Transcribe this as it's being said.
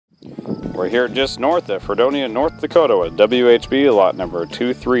We're here just north of Fredonia, North Dakota at WHB lot number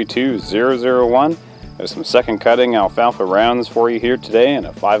 232001. There's some second cutting alfalfa rounds for you here today in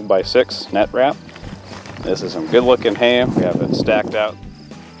a 5x6 net wrap. This is some good looking hay. We have it stacked out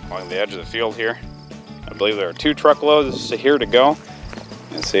along the edge of the field here. I believe there are 2 truckloads here to go.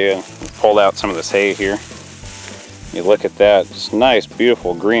 You can see I pulled out some of this hay here. You look at that, just nice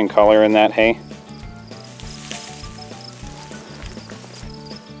beautiful green color in that hay.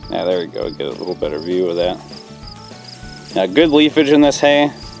 Yeah, there you go, get a little better view of that. Now, good leafage in this hay,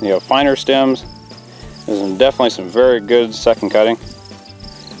 you know, finer stems. There's definitely some very good second cutting.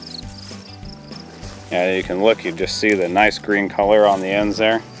 Yeah, you can look, you just see the nice green color on the ends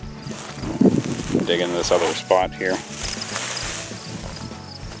there. Dig into this other spot here.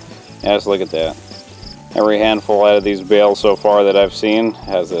 Yeah, just look at that. Every handful out of these bales so far that I've seen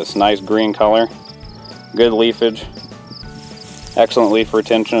has this nice green color. Good leafage. Excellent leaf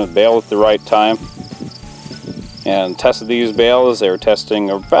retention. Bale at the right time. And tested these bales. They were testing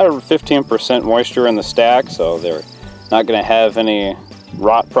about 15% moisture in the stack, so they're not going to have any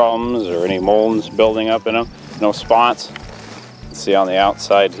rot problems or any molds building up in them. No spots. See on the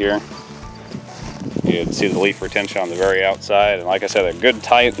outside here. You can see the leaf retention on the very outside. And like I said, they're good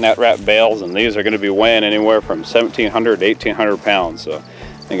tight net wrap bales, and these are going to be weighing anywhere from 1,700 to 1,800 pounds. So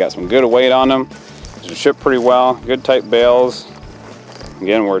they got some good weight on them. They ship pretty well. Good tight bales.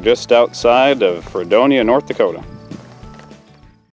 Again, we're just outside of Fredonia, North Dakota.